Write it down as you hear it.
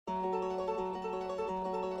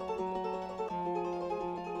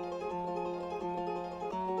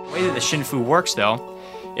The way that the Shinfu works, though,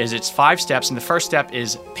 is it's 5 steps, and the first step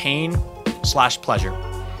is pain/pleasure.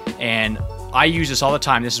 And I use this all the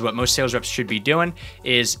time. This is what most sales reps should be doing.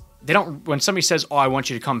 Is they don't when somebody says, "Oh, I want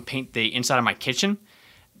you to come paint the inside of my kitchen,"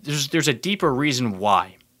 there's a deeper reason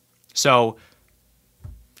why. So,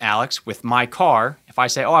 Alex, with my car, if I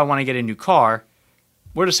say, "Oh, I want to get a new car,"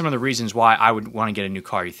 what are some of the reasons why I would want to get a new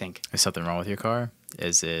car? You think? Is something wrong with your car?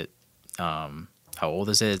 Is it how old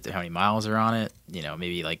is it? How many miles are on it?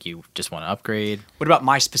 Maybe like you just want to upgrade. What about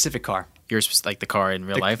my specific car? Yours, like the car in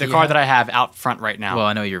real life? The car that I have out front right now. Well,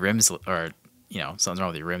 I know your rims are, something's wrong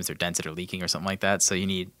with your rims. They're dented or leaking or something like that. So you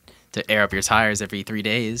need to air up your tires every 3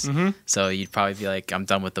 days. Mm-hmm. So you'd probably be like, I'm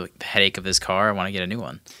done with the headache of this car. I want to get a new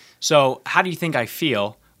one. So how do you think I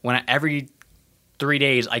feel when every 3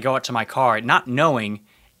 days I go out to my car not knowing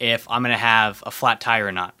if I'm going to have a flat tire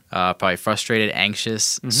or not? Probably frustrated,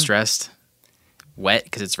 anxious, stressed, wet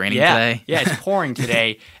because it's raining today. Yeah, it's pouring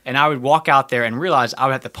today. And I would walk out there and realize I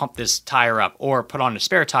would have to pump this tire up or put on a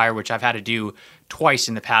spare tire, which I've had to do twice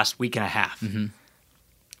in the past week and a half. Mm-hmm.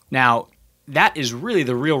 Now, that is really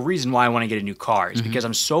the real reason why I want to get a new car is because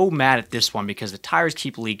I'm so mad at this one because the tires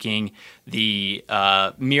keep leaking, the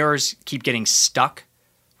mirrors keep getting stuck,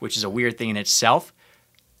 which is a weird thing in itself.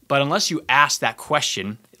 But unless you ask that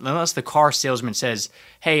question, unless the car salesman says,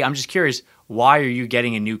 "Hey, I'm just curious, why are you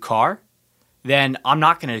getting a new car?" then I'm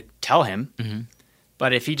not going to tell him. Mm-hmm.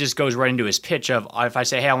 But if he just goes right into his pitch of, if I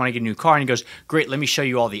say, "Hey, I want to get a new car," and he goes, "Great, let me show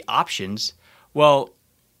you all the options," well,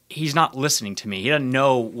 he's not listening to me. He doesn't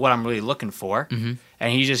know what I'm really looking for. Mm-hmm.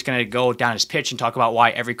 And he's just going to go down his pitch and talk about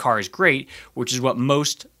why every car is great, which is what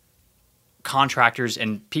most contractors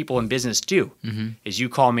and people in business do. Mm-hmm. Is you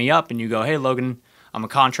call me up and you go, "Hey, Logan, I'm a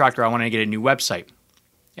contractor. I want to get a new website."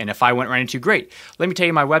 And if I went right into, "Great, let me tell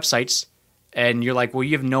you my websites," and you're like, "Well,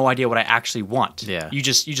 you have no idea what I actually want. Yeah. You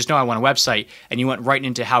just know I want a website," and you went right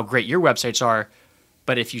into how great your websites are.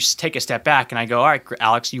 But if you take a step back and I go, "All right,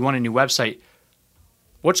 Alex, you want a new website.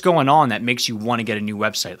 What's going on that makes you want to get a new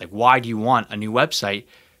website? Like, why do you want a new website?"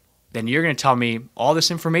 Then you're going to tell me all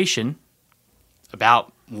this information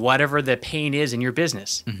about whatever the pain is in your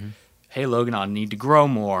business. Mm-hmm. "Hey, Logan, I need to grow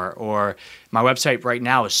more," or "My website right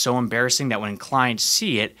now is so embarrassing that when clients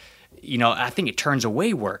see it, I think it turns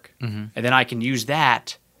away work." Mm-hmm. And then I can use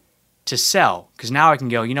that to sell because now I can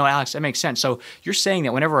go, "Alex, that makes sense." So you're saying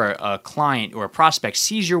that whenever a client or a prospect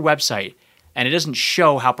sees your website and it doesn't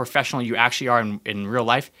show how professional you actually are in real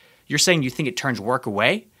life, you're saying you think it turns work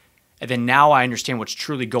away? And then now I understand what's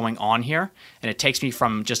truly going on here, and it takes me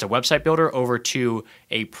from just a website builder over to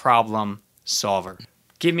a problem solver.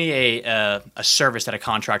 Give me a service that a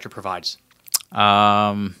contractor provides.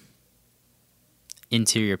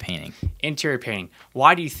 Interior painting. Interior painting.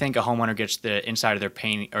 Why do you think a homeowner gets the inside of their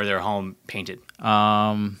paint or their home painted? They're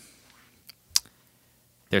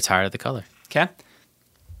tired of the color. Okay.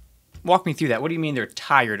 Walk me through that. What do you mean they're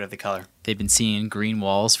tired of the color? They've been seeing green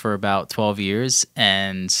walls for about 12 years,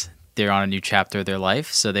 and they're on a new chapter of their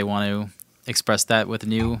life, so they want to express that with a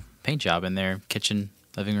new paint job in their kitchen,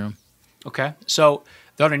 living room. Okay. So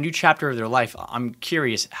they're on a new chapter of their life. I'm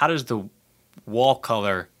curious, how does the wall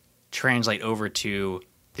color translate over to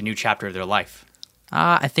the new chapter of their life?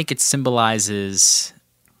 I think it symbolizes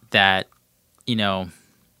that, they're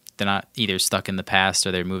not either stuck in the past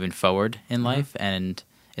or they're moving forward in life, and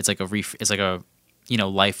it's like a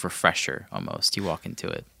life refresher almost. You walk into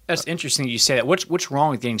it. That's interesting you say that. What's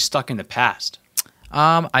wrong with getting stuck in the past?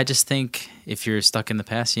 I just think if you're stuck in the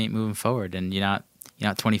past, you ain't moving forward, and you're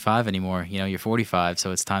not 25 anymore. You're 45,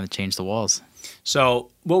 so it's time to change the walls. So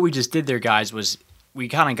what we just did there, guys, was we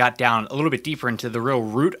kind of got down a little bit deeper into the real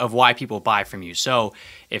root of why people buy from you. So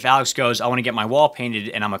if Alex goes, "I want to get my wall painted,"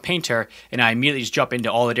 and I'm a painter, and I immediately just jump into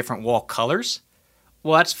all the different wall colors,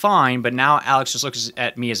 well, that's fine, but now Alex just looks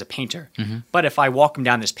at me as a painter. Mm-hmm. But if I walk him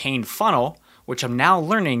down this pain funnel, which I'm now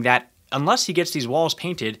learning that unless he gets these walls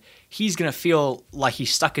painted, he's going to feel like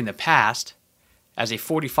he's stuck in the past as a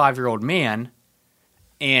 45-year-old man.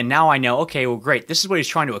 And now I know, okay, well, great. This is what he's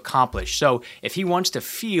trying to accomplish. So if he wants to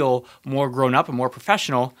feel more grown up and more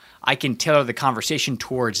professional, I can tailor the conversation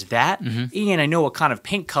towards that. Mm-hmm. And I know what kind of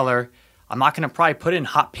paint color. I'm not going to probably put in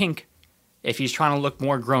hot pink if he's trying to look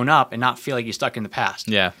more grown up and not feel like he's stuck in the past.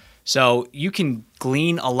 Yeah. So you can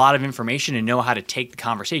glean a lot of information and know how to take the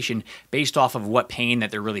conversation based off of what pain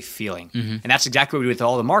that they're really feeling. Mm-hmm. And that's exactly what we do with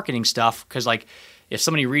all the marketing stuff. Because like if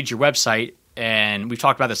somebody reads your website, and we've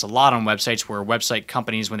talked about this a lot on websites where website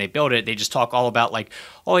companies, when they build it, they just talk all about like,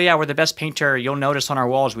 "Oh yeah, we're the best painter. You'll notice on our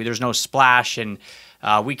walls there's no splash and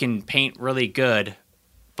we can paint really good."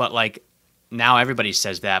 But like now everybody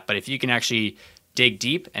says that. But if you can actually dig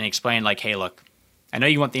deep and explain like, "Hey, look, I know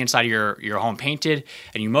you want the inside of your home painted,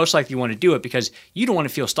 and you most likely want to do it because you don't want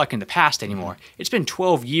to feel stuck in the past anymore. It's been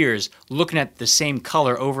 12 years looking at the same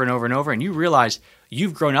color over and over and over, and you realize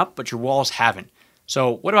you've grown up, but your walls haven't.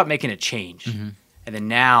 So what about making a change? And then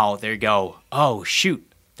now there you go, oh, shoot,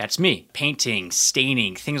 that's me. Painting,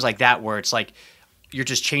 staining, things like that where it's like you're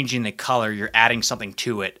just changing the color, you're adding something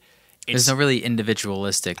to it. There's no really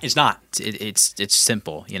individualistic. It's not. It's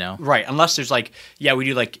simple, you know? Right, unless there's like, yeah, we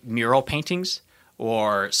do like mural paintings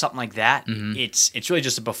or something like that. It's really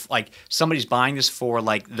just like somebody's buying this for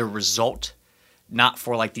like the result, not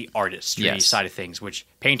for like the artistry side of things, which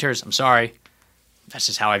painters, I'm sorry, that's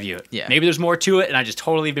just how I view it. Yeah. Maybe there's more to it and I just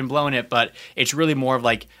totally been blowing it, but it's really more of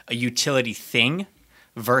like a utility thing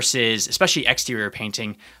versus, especially exterior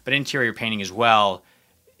painting, but interior painting as well.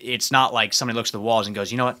 It's not like somebody looks at the walls and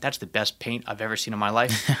goes, you know what, that's the best paint I've ever seen in my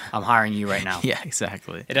life. I'm hiring you right now. Yeah,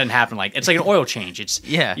 exactly. It doesn't happen like, it's like an oil change. It's,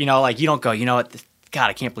 Yeah. you know, like you don't go, you know what, God,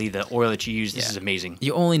 I can't believe the oil that you use. This is amazing.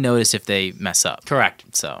 You only notice if they mess up.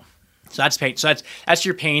 Correct. So that's pain. So that's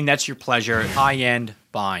your pain. That's your pleasure. High-end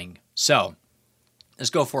buying. So let's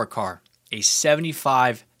go for a car, a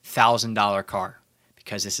 $75,000 car,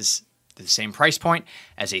 because this is the same price point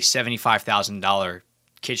as a $75,000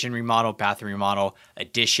 kitchen remodel, bathroom remodel,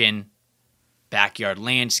 addition, backyard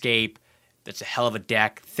landscape. That's a hell of a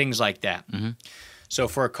deck, things like that. So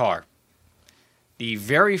for a car, the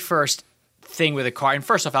very first thing with a car, and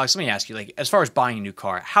first off, Alex, let me ask you, like, as far as buying a new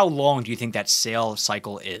car, how long do you think that sale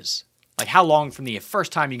cycle is? Like, how long from the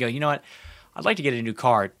first time you go, you know what, I'd like to get a new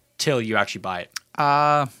car, till you actually buy it?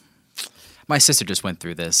 my sister just went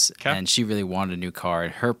through this, Okay. and she really wanted a new car.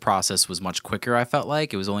 Her process was much quicker, I felt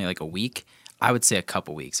like. It was only like a week. I would say a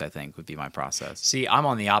couple weeks, I think, would be my process. See, I'm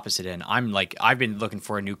on the opposite end. I'm like, I've been looking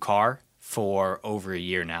for a new car for over a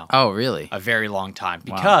year now. Oh, really? A very long time,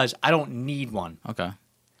 because I don't need one. Okay.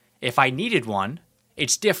 If I needed one,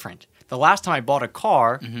 it's different. The last time I bought a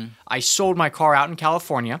car, I sold my car out in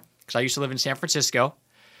California because I used to live in San Francisco.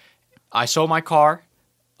 I sold my car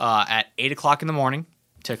at 8 o'clock in the morning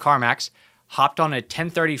to CarMax, hopped on a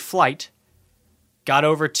 10:30 flight, got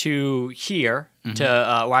over to here to,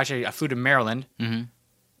 well, actually, I flew to Maryland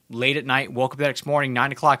late at night, woke up the next morning,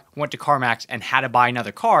 9 o'clock, went to CarMax and had to buy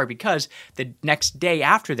another car because the next day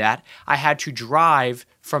after that, I had to drive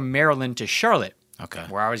from Maryland to Charlotte. Okay.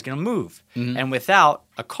 Where I was going to move. And without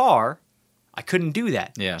a car, I couldn't do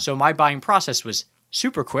that. Yeah. So my buying process was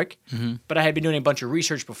super quick, but I had been doing a bunch of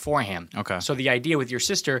research beforehand. Okay. So the idea with your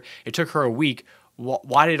sister, it took her a week.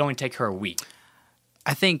 Why did it only take her a week?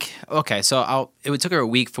 I think, okay, so it took her a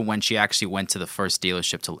week from when she actually went to the first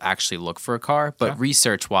dealership to actually look for a car. But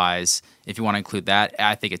research-wise, if you want to include that,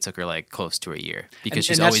 I think it took her like close to a year because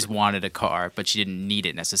she's always wanted a car, but she didn't need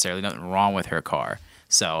it necessarily. Nothing wrong with her car.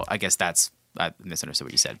 So I guess I misunderstood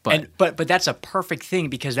what you said. But But that's a perfect thing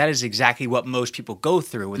because that is exactly what most people go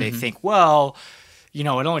through where they think, well, you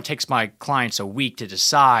know, it only takes my clients a week to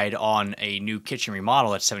decide on a new kitchen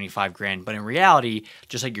remodel at $75,000. But in reality,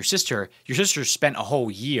 just like your sister spent a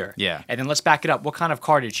whole year. Yeah. And then let's back it up. What kind of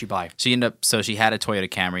car did she buy? she had a Toyota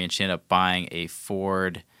Camry and she ended up buying a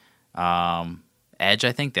Ford Edge,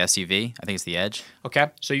 I think, the SUV. I think it's the Edge.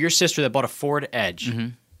 Okay. So your sister that bought a Ford Edge.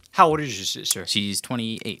 How old is your sister? She's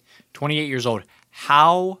 28. 28 years old.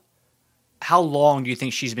 How long do you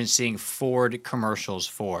think she's been seeing Ford commercials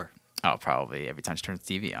for? Oh, probably every time she turns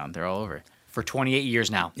the TV on, they're all over. For 28 years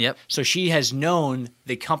now. Yep. So she has known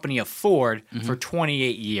the company of Ford for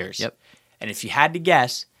 28 years. Yep. And if you had to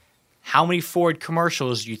guess, how many Ford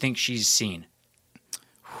commercials do you think she's seen?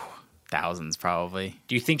 Thousands, probably.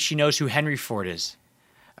 Do you think she knows who Henry Ford is?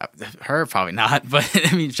 Her, probably not, but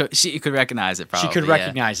I mean, she could recognize it, probably. She could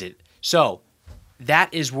recognize it. So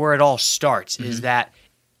that is where it all starts, is that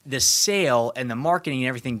the sale and the marketing and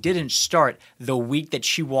everything didn't start the week that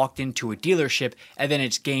she walked into a dealership and then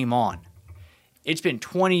it's game on. It's been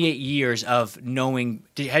 28 years of knowing.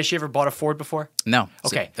 Has she ever bought a Ford before? No.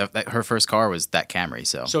 Okay. So her first car was that Camry,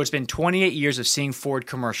 so. So it's been 28 years of seeing Ford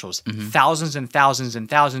commercials, thousands and thousands and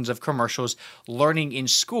thousands of commercials, learning in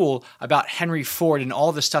school about Henry Ford and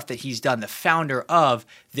all the stuff that he's done, the founder of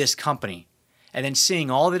this company. And then seeing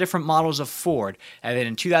all the different models of Ford. And then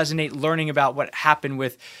in 2008, learning about what happened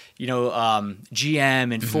with,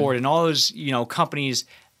 GM and Ford and all those, companies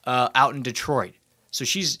out in Detroit. So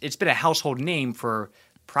it's been a household name for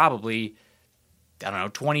probably,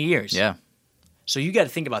 20 years. Yeah. So you got to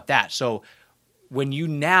think about that. So when you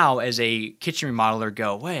now, as a kitchen remodeler,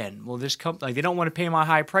 go, this company, like, they don't want to pay my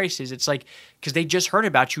high prices. It's like, because they just heard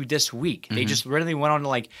about you this week. They just really went on to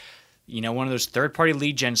one of those third-party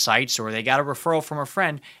lead gen sites, or they got a referral from a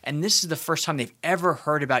friend, and this is the first time they've ever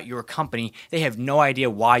heard about your company. They have no idea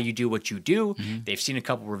why you do what you do. They've seen a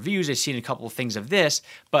couple reviews, they've seen a couple of things of this,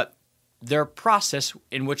 but their process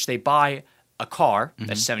in which they buy a car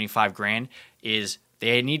that's 75 grand is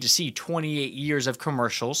they need to see 28 years of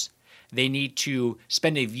commercials. They need to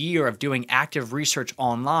spend a year of doing active research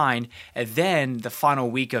online, and then the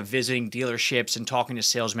final week of visiting dealerships and talking to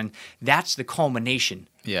salesmen. That's the culmination.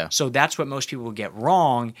 Yeah. So that's what most people get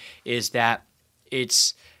wrong, is that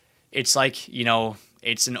it's like,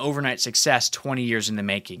 it's an overnight success 20 years in the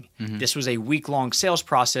making. This was a week-long sales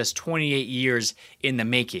process, 28 years in the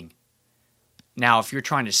making. Now, if you're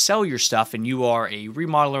trying to sell your stuff and you are a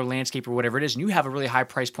remodeler, landscaper, whatever it is, and you have a really high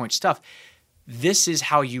price point stuff, this is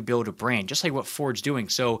how you build a brand, just like what Ford's doing.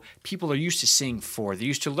 So people are used to seeing Ford. They're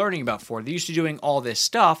used to learning about Ford. They're used to doing all this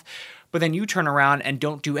stuff. But then you turn around and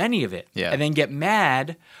don't do any of it. Yeah. And then get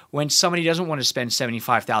mad when somebody doesn't want to spend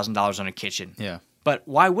 $75,000 on a kitchen. Yeah. But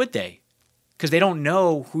why would they? Because they don't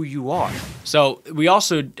know who you are. So we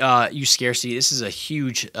also use scarcity. This is a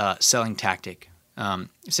huge selling tactic,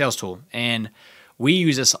 sales tool. And we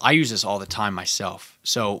use this. I use this all the time myself.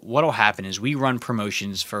 So what will happen is we run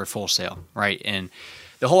promotions for full sale, right? And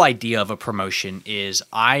the whole idea of a promotion is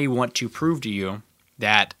I want to prove to you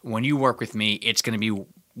that when you work with me, it's going to be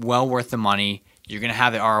well worth the money. You're going to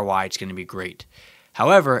have the ROI. It's going to be great.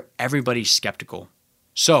 However, everybody's skeptical.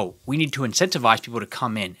 So we need to incentivize people to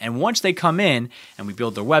come in. And once they come in and we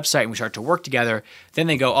build their website and we start to work together, then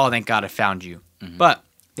they go, oh, thank God I found you. But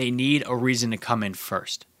they need a reason to come in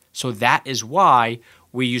first. So that is why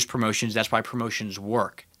we use promotions. That's why promotions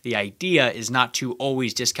work. The idea is not to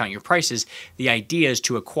always discount your prices. The idea is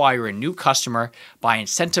to acquire a new customer by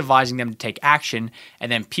incentivizing them to take action,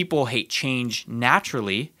 and then people hate change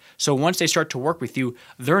naturally. So once they start to work with you,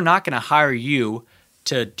 they're not going to hire you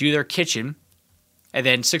to do their kitchen and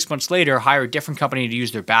then 6 months later hire a different company to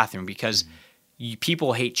use their bathroom, because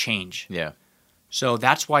people hate change. Yeah. So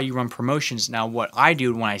that's why you run promotions. Now, what I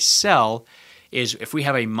do when I sell is if we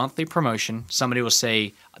have a monthly promotion, somebody will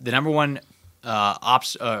say the number one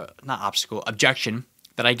objection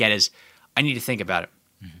that I get is, I need to think about it.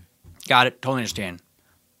 Got it. Totally understand.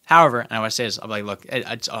 However, and what I say is, I'm like, look,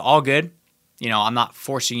 it's all good. I'm not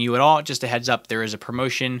forcing you at all. Just a heads up, there is a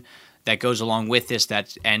promotion that goes along with this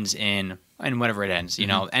that ends in whatever it ends,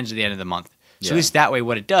 ends at the end of the month. So at least that way,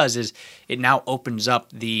 what it does is it now opens up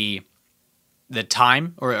the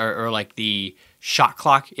time or like the shot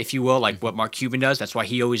clock, if you will, like what Mark Cuban does. That's why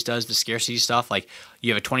he always does the scarcity stuff. Like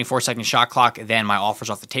you have a 24-second shot clock, then my offer's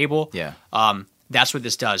off the table. Yeah. That's what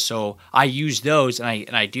this does. So I use those,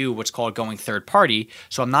 and I do what's called going third party.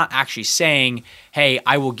 So I'm not actually saying, hey,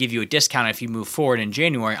 I will give you a discount if you move forward in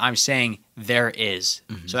January. I'm saying there is.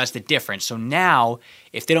 So that's the difference. So now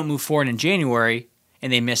if they don't move forward in January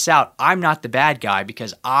and they miss out, I'm not the bad guy,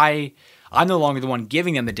 because I'm no longer the one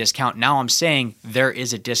giving them the discount. Now I'm saying there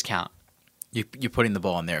is a discount. You're putting the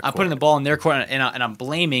ball in their court. I'm putting the ball in their court, and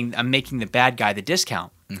I'm making the bad guy the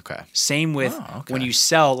discount. Okay. Same with when you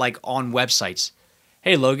sell like on websites.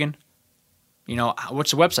 Hey, Logan, what's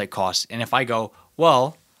the website cost? And if I go,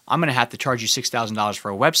 well, I'm going to have to charge you $6,000 for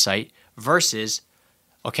a website versus,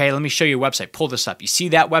 okay, let me show you a website. Pull this up. You see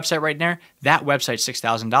that website right there? That website's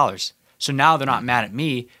 $6,000. So now they're not mad at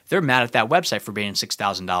me. They're mad at that website for being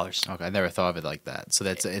 $6,000. Okay, I never thought of it like that. So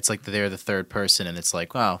it's like they're the third person, and it's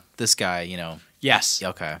like, wow, this guy, Yes.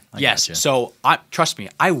 Okay. Yes. Gotcha. So trust me,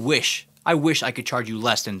 I wish I could charge you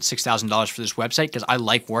less than $6,000 for this website, because I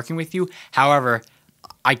like working with you. However,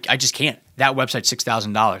 I just can't. That website's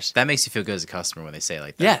 $6,000. That makes you feel good as a customer when they say it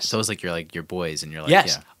like that. Yes. So it's like you're like your boys, and you're like,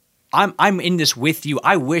 yes. Yeah. I'm in this with you.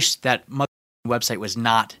 I wish that website was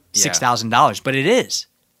not $6,000, but it is.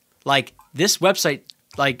 Like this website,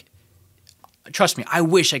 like, trust me, I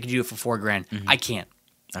wish I could do it for $4,000. I can't.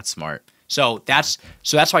 That's smart. So that's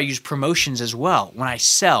why I use promotions as well. When I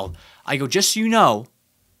sell, I go, just so you know,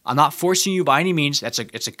 I'm not forcing you by any means. It's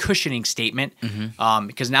a cushioning statement,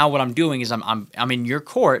 because now what I'm doing is I'm in your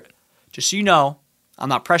court. Just so you know, I'm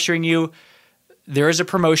not pressuring you. There is a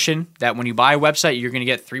promotion that when you buy a website, you're going to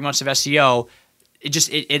get 3 months of SEO.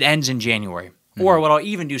 It ends in January. Or what I'll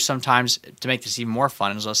even do sometimes to make this even more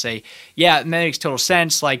fun is I'll say, yeah, that makes total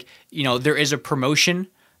sense. Like, there is a promotion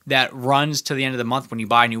that runs to the end of the month when you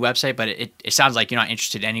buy a new website, but it sounds like you're not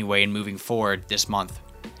interested anyway in moving forward this month.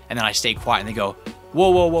 And then I stay quiet, and they go,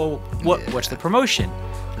 whoa, what's the promotion?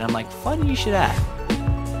 And I'm like, funny you should ask.